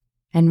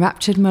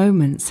Enraptured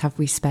moments have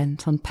we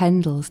spent on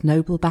Pendle's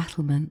noble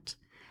battlement,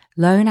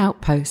 lone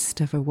outpost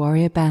of a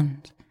warrior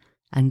band,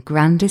 and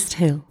grandest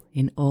hill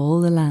in all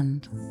the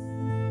land.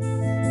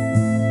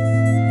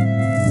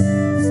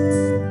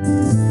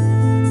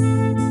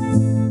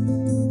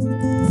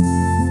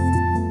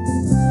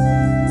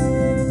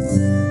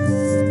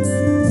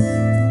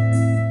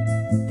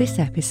 This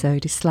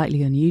episode is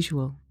slightly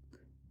unusual.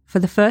 For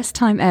the first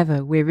time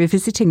ever, we're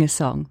revisiting a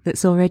song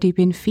that's already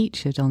been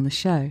featured on the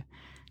show.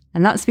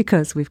 And that's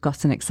because we've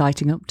got an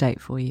exciting update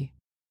for you.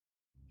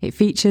 It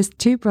features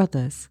two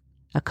brothers,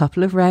 a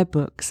couple of rare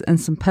books, and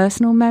some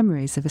personal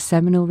memories of a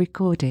seminal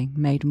recording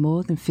made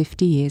more than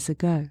 50 years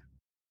ago.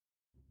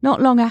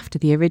 Not long after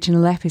the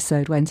original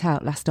episode went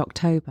out last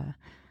October,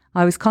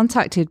 I was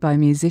contacted by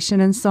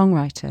musician and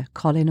songwriter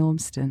Colin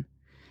Ormston.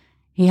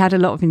 He had a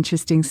lot of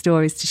interesting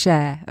stories to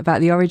share about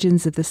the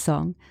origins of the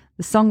song,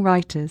 the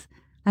songwriters,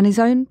 and his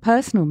own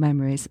personal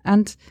memories,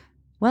 and,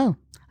 well,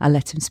 I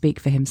let him speak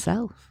for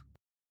himself.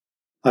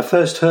 I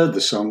first heard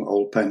the song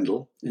Old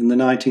Pendle in the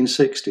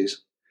 1960s,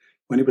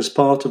 when it was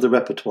part of the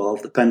repertoire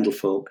of the Pendle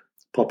Folk,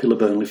 popular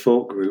Burnley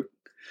folk group.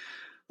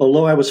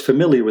 Although I was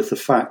familiar with the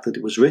fact that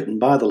it was written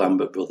by the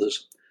Lambert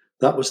brothers,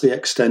 that was the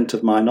extent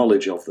of my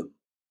knowledge of them.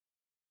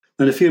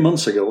 Then a few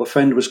months ago, a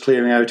friend was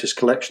clearing out his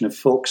collection of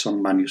folk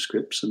song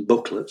manuscripts and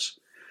booklets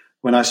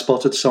when I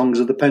spotted Songs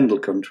of the Pendle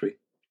Country,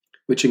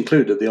 which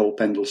included the Old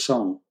Pendle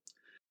song.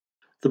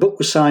 The book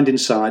was signed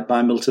inside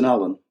by Milton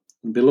Allen,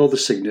 and below the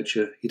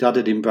signature he'd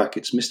added in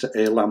brackets Mr.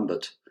 A.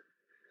 Lambert.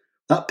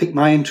 That piqued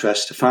my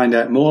interest to find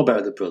out more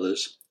about the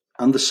brothers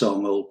and the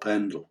song Old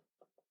Pendle.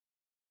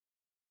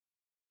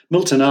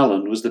 Milton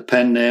Allen was the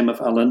pen name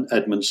of Alan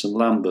Edmondson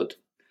Lambert,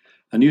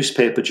 a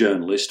newspaper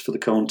journalist for the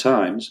Cone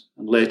Times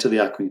and later the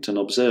Accrington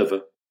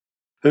Observer,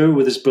 who,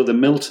 with his brother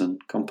Milton,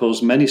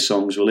 composed many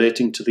songs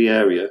relating to the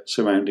area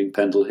surrounding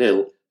Pendle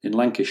Hill in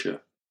Lancashire.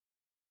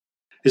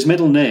 His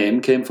middle name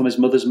came from his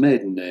mother's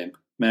maiden name,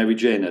 Mary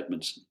Jane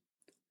Edmondson.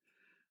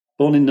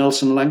 Born in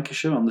Nelson,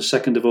 Lancashire on the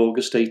 2nd of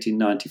August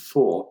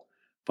 1894,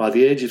 by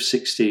the age of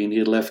 16 he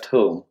had left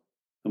home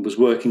and was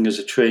working as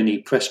a trainee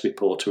press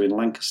reporter in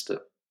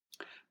Lancaster,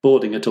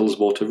 boarding at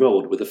Ullswater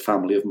Road with a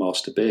family of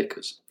master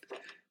bakers.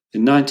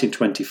 In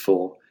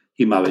 1924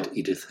 he married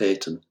Edith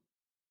Hayton.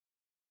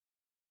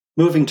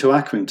 Moving to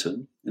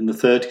Accrington in the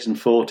 30s and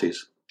 40s,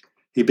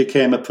 he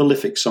became a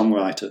prolific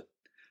songwriter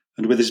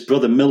and with his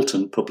brother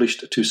Milton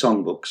published two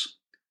songbooks,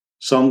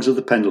 Songs of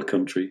the Pendle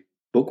Country,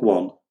 Book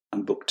 1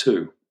 and Book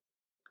 2.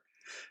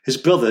 His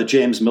brother,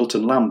 James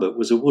Milton Lambert,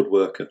 was a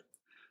woodworker,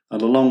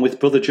 and along with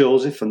brother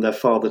Joseph and their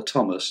father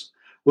Thomas,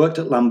 worked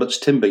at Lambert's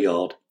timber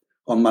yard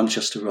on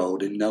Manchester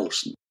Road in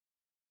Nelson.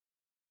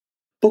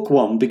 Book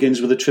 1 begins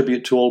with a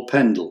tribute to Old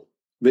Pendle,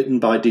 written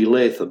by D.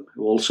 Latham,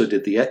 who also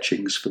did the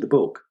etchings for the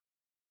book.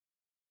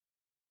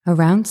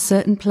 Around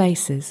certain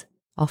places,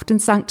 often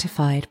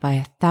sanctified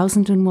by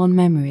 1,001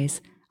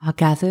 memories, are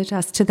gathered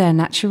as to their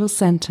natural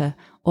centre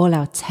all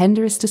our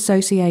tenderest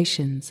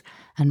associations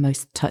and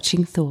most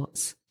touching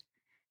thoughts.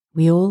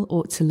 We all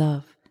ought to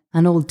love,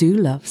 and all do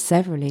love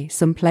severally,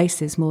 some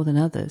places more than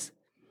others.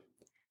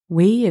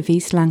 We of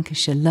East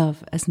Lancashire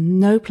love as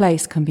no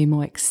place can be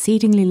more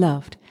exceedingly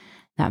loved,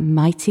 that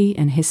mighty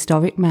and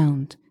historic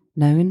mound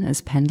known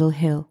as Pendle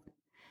Hill,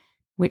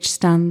 which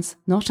stands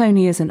not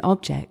only as an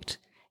object,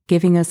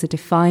 giving us a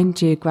defined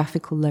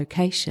geographical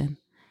location,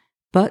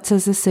 but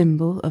as a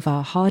symbol of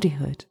our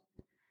hardihood.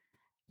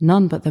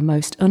 None but the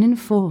most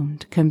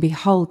uninformed can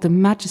behold the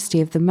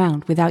majesty of the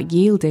mound without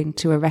yielding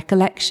to a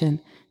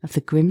recollection of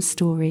the grim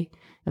story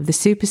of the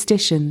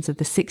superstitions of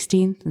the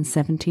 16th and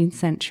 17th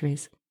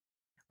centuries,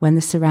 when the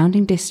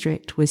surrounding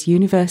district was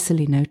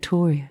universally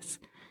notorious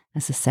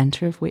as a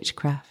centre of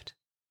witchcraft.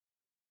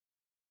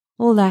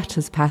 All that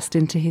has passed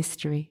into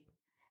history,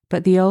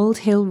 but the old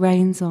hill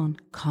reigns on,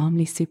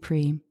 calmly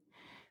supreme.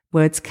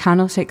 Words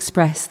cannot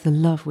express the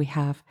love we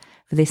have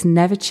for this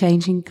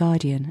never-changing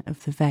guardian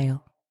of the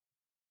Vale.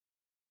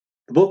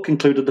 The book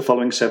included the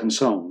following 7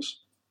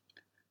 songs: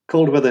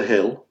 Coldweather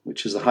Hill,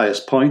 which is the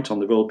highest point on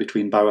the road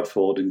between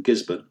Barrowford and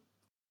Gisborne;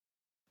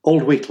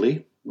 Old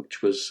Wheatley,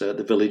 which was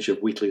the village of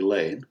Wheatley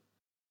Lane;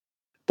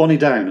 Bonnie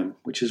Downham,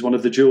 which is one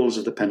of the jewels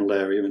of the Pendle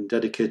area and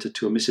dedicated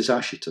to a Mrs.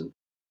 Asherton;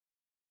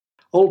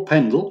 Old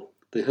Pendle,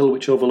 the hill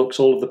which overlooks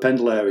all of the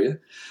Pendle area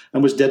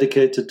and was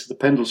dedicated to the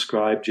Pendle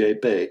scribe J.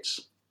 Bates;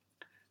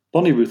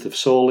 Bonnie Ruth of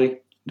Sawley,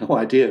 no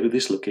idea who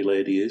this lucky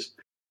lady is;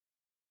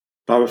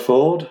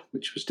 Barrowford,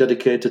 which was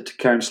dedicated to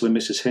Councillor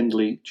Mrs.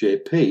 Hindley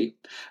J.P.,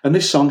 and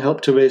this song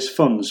helped to raise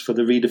funds for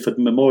the Readerford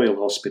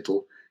Memorial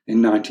Hospital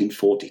in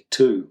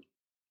 1942.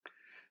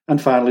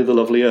 And finally The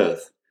Lovely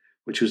Earth,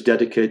 which was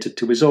dedicated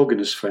to his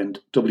organist friend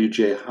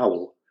W.J.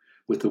 Howell,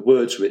 with the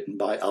words written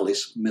by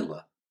Alice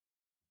Miller.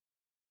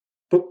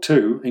 Book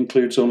 2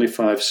 includes only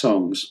 5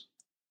 songs.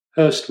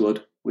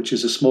 Hurstwood, which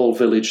is a small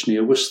village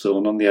near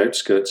Westthorne on the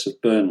outskirts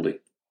of Burnley;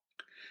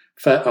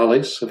 Fair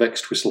Alice of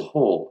Extwistle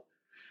Hall.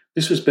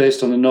 This was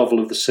based on a novel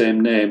of the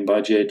same name by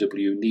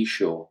J.W.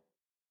 Neeshaw.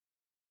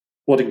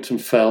 Waddington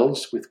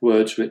Fells, with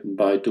words written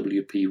by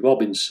W.P.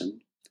 Robinson;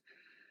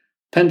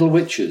 Pendle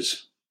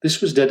Witches.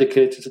 This was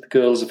dedicated to the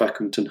girls of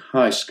Accrington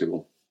High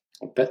School.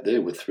 I bet they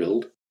were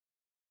thrilled.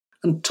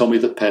 And Tommy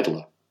the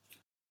Peddler.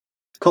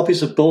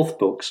 Copies of both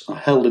books are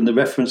held in the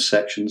reference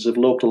sections of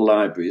local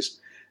libraries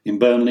in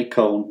Burnley,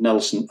 Colne,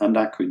 Nelson and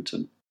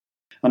Accrington.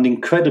 And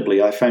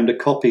incredibly, I found a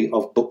copy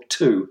of Book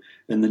 2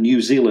 in the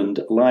New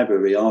Zealand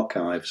Library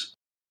Archives.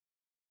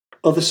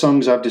 Other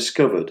songs I've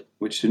discovered,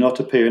 which do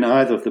not appear in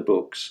either of the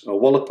books, are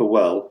Walloper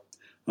Well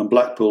and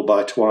Blackpool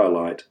by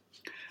Twilight,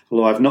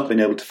 although I've not been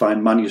able to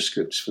find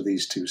manuscripts for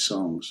these two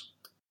songs.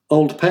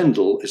 Old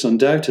Pendle is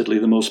undoubtedly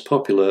the most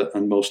popular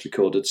and most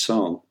recorded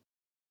song.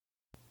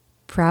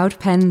 Proud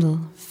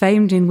Pendle,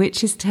 famed in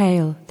witch's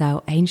tale,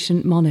 thou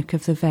ancient monarch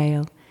of the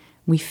vale,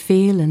 we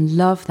feel and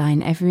love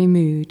thine every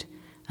mood,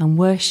 and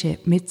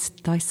worship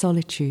midst thy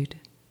solitude.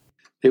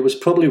 It was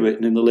probably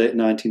written in the late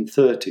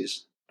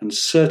 1930s, and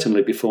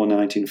certainly before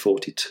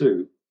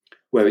 1942,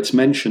 where it's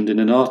mentioned in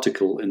an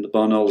article in the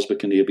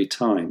Barnoldswick and Earby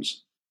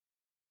Times.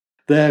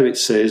 There it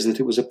says that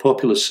it was a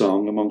popular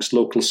song amongst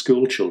local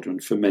school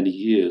children for many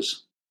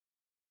years.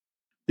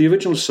 The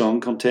original song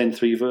contained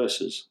 3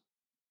 verses.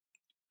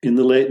 In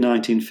the late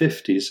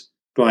 1950s,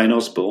 Brian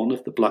Osborne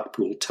of the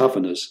Blackpool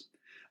Taverners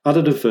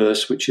added a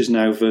verse which is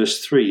now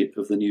verse 3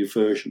 of the new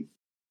version.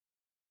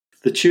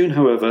 The tune,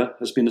 however,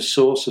 has been a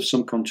source of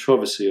some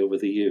controversy over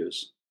the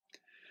years.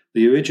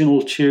 The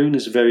original tune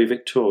is very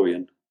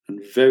Victorian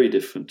and very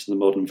different to the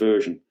modern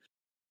version,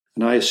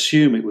 and I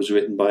assume it was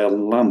written by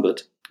Alan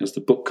Lambert, as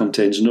the book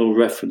contains no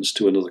reference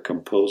to another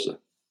composer.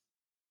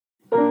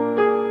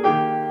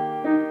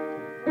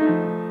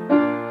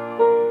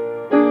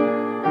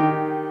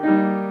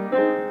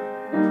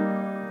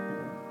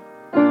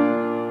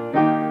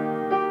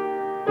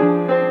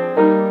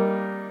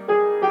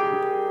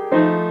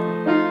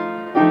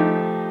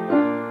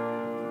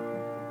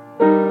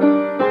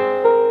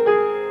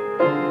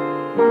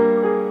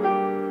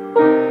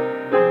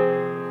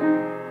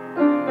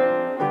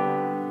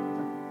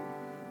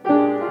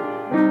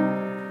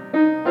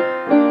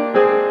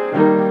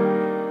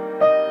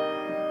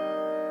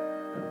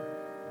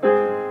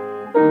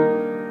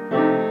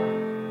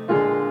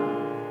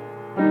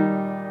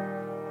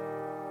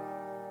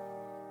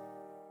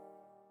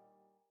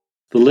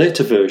 The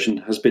later version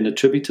has been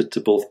attributed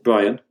to both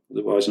Brian,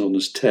 otherwise known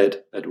as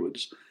Ted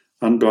Edwards,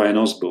 and Brian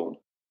Osborne.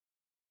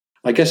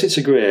 I guess it's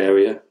a grey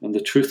area, and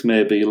the truth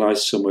maybe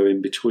lies somewhere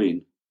in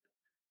between.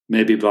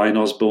 Maybe Brian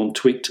Osborne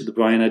tweaked the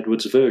Brian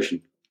Edwards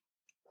version.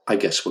 I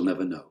guess we'll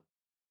never know.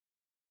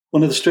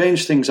 One of the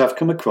strange things I've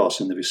come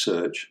across in the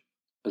research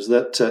is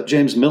that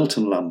James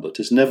Milton Lambert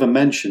is never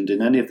mentioned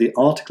in any of the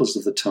articles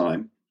of the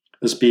time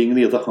as being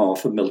the other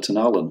half of Milton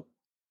Allen.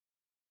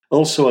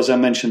 Also, as I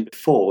mentioned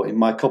before, in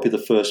my copy of the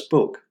first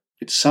book,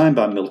 it's signed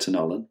by Milton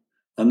Allen,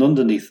 and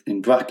underneath,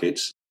 in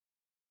brackets,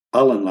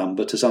 Alan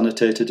Lambert has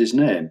annotated his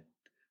name.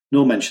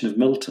 No mention of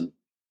Milton.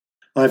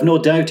 I have no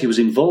doubt he was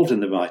involved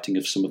in the writing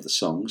of some of the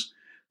songs,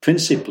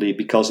 principally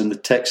because in the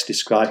text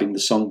describing the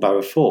song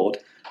Barrowford,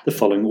 the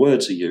following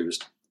words are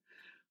used.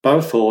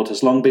 Barrowford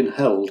has long been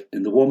held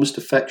in the warmest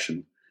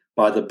affection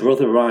by the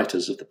brother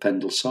writers of the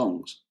Pendle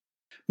songs.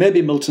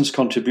 Maybe Milton's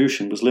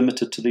contribution was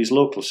limited to these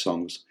local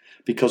songs,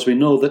 because we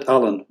know that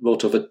Allen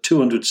wrote over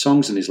 200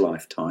 songs in his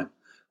lifetime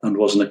and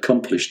was an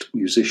accomplished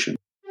musician.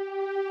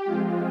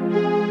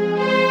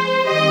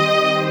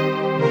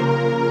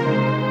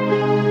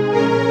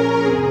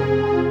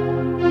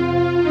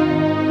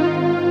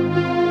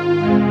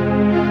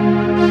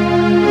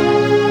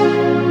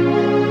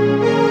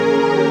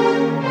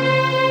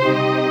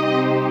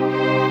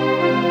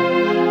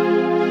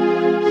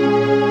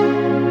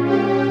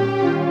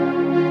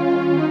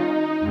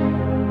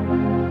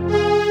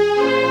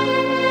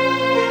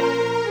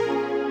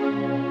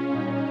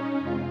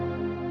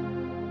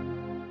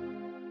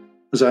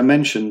 As I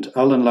mentioned,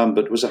 Alan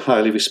Lambert was a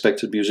highly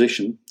respected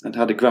musician and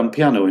had a grand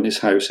piano in his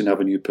house in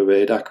Avenue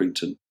Parade,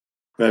 Accrington,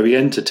 where he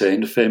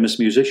entertained famous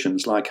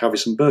musicians like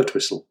Harrison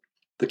Birtwistle,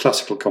 the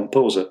classical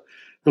composer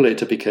who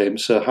later became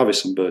Sir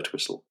Harrison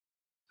Birtwistle,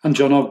 and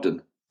John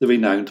Ogden, the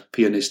renowned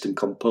pianist and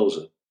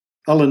composer.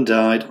 Alan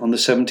died on the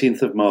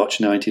 17th of March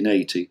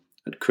 1980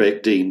 at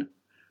Craik Dean,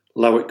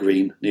 Lowick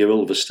Green near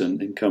Ulverston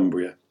in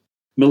Cumbria.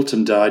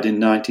 Milton died in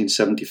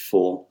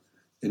 1974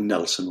 in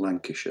Nelson,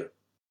 Lancashire.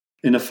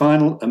 In a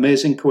final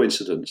amazing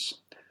coincidence,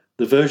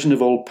 the version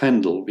of Old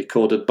Pendle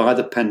recorded by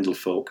the Pendle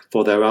Folk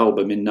for their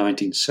album in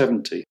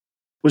 1970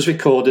 was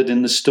recorded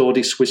in the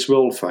Stody Swiss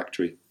Roll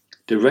Factory,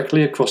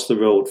 directly across the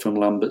road from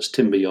Lambert's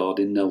timber yard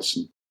in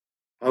Nelson.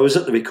 I was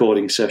at the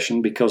recording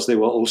session because they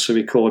were also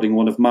recording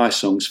one of my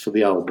songs for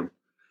the album.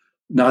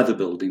 Neither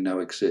building now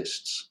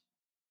exists.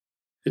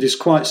 It is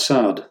quite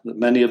sad that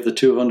many of the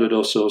 200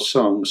 or so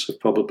songs have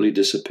probably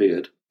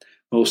disappeared,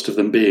 most of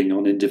them being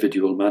on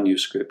individual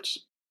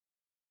manuscripts.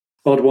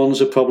 Odd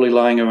ones are probably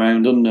lying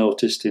around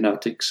unnoticed in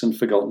attics and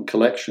forgotten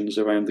collections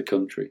around the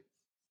country.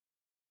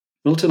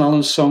 Milton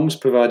Allen's songs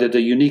provided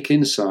a unique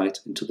insight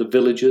into the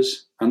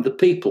villagers and the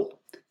people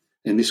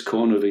in this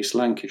corner of East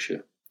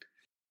Lancashire,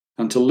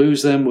 and to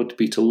lose them would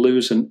be to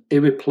lose an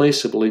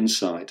irreplaceable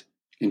insight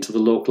into the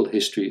local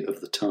history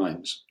of the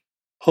times.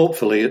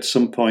 Hopefully at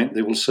some point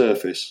they will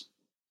surface,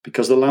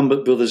 because the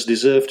Lambert brothers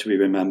deserve to be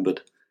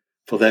remembered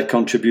for their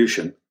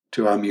contribution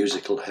to our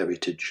musical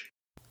heritage.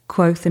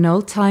 Quoth an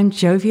old-time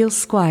jovial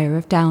squire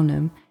of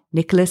Downham,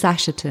 Nicholas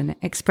Asherton,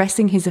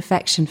 expressing his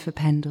affection for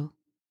Pendle.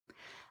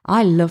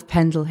 I love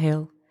Pendle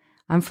Hill,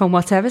 and from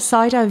whatever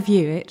side I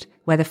view it,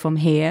 whether from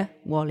here,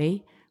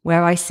 Whalley,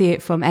 where I see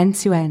it from end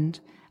to end,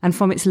 and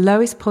from its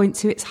lowest point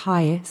to its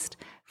highest,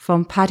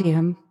 from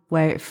Padiham,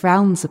 where it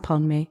frowns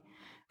upon me,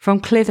 from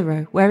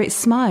Clitheroe, where it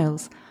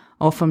smiles,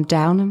 or from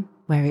Downham,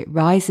 where it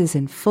rises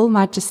in full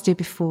majesty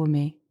before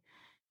me,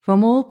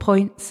 from all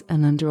points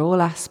and under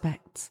all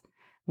aspects,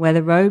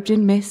 whether robed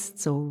in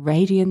mists or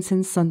radiant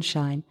in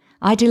sunshine,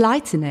 I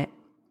delight in it.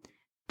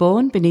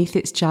 Born beneath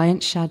its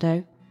giant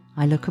shadow,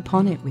 I look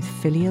upon it with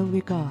filial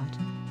regard.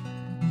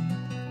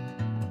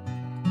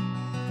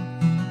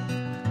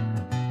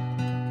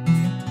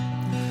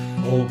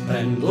 O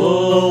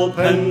Pendle,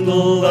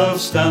 thou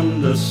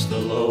standest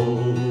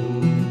alone,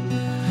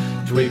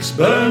 'twixt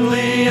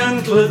Burnley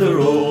and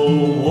Clitheroe,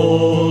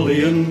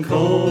 Whalley and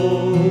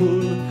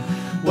Colne,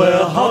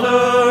 where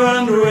Hodder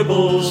and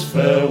Ribble's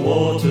fair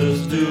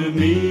waters do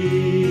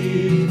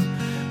meet,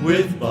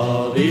 with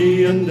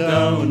Barley and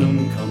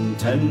Downham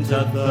content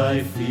at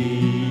thy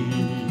feet.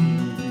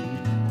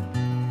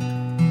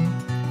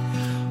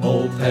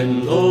 O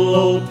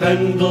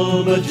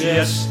Pendle,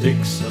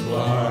 majestic,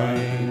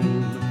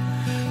 sublime,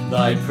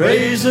 thy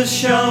praises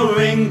shall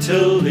ring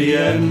till the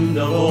end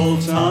of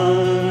all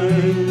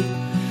time.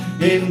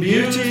 In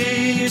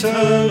beauty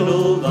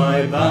eternal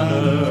thy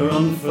banner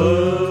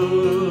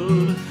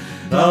unfurled,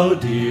 thou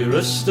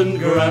dearest and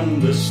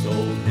grandest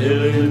old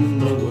hill in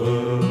the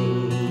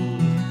world.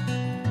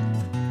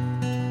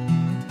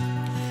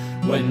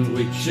 When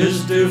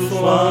witches do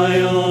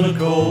fly on a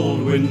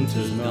cold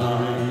winter's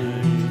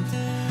night,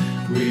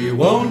 we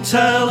won't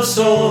tell a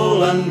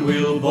soul and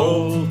we'll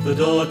bolt the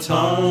door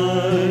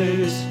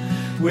tight.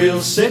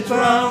 We'll sit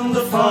round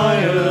the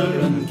fire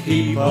and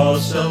keep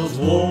ourselves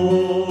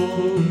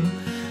warm,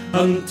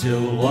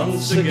 until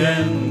once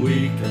again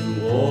we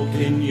can walk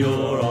in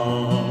your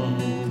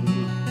arms.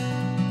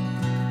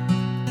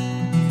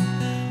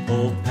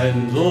 O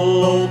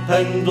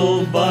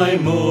Pendle, by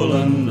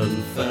moorland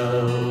and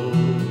fell,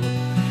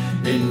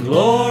 in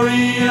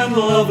glory and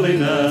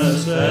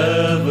loveliness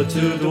ever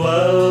to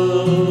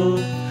dwell,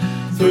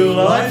 through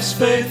life's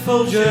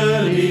faithful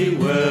journey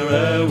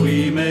where'er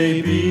we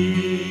may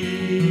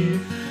be,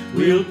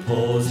 we'll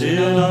pause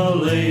in our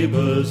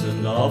labours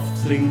and oft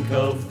think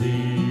of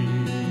thee.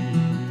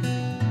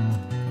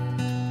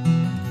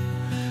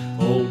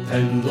 O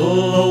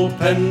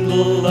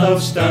Pendle, thou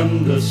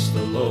standest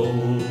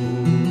alone,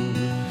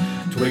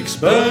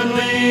 'twixt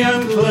Burnley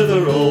and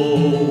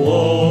Clitheroe,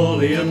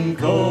 Whalley and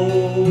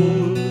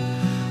Colne,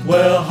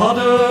 where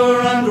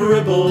Hodder and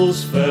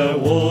Ribble's fair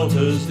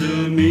waters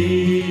do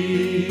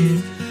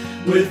meet,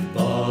 with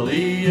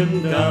Barley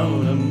and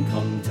Downham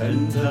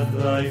content at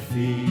thy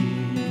feet.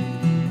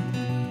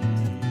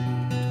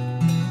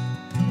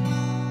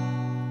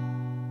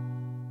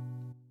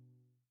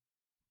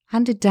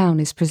 Handed Down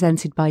is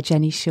presented by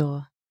Jenny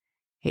Shaw.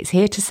 It's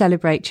here to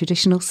celebrate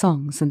traditional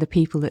songs and the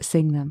people that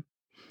sing them.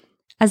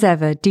 As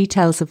ever,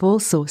 details of all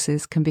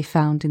sources can be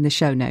found in the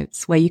show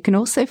notes, where you can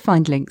also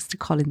find links to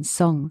Colin's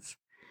songs.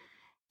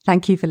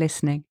 Thank you for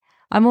listening.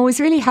 I'm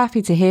always really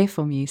happy to hear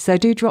from you, so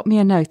do drop me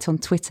a note on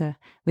Twitter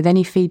with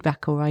any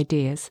feedback or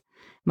ideas.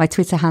 My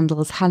Twitter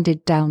handle is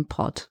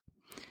handeddownpod.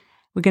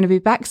 We're going to be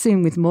back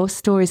soon with more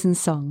stories and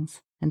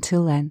songs.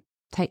 Until then,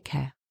 take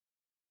care.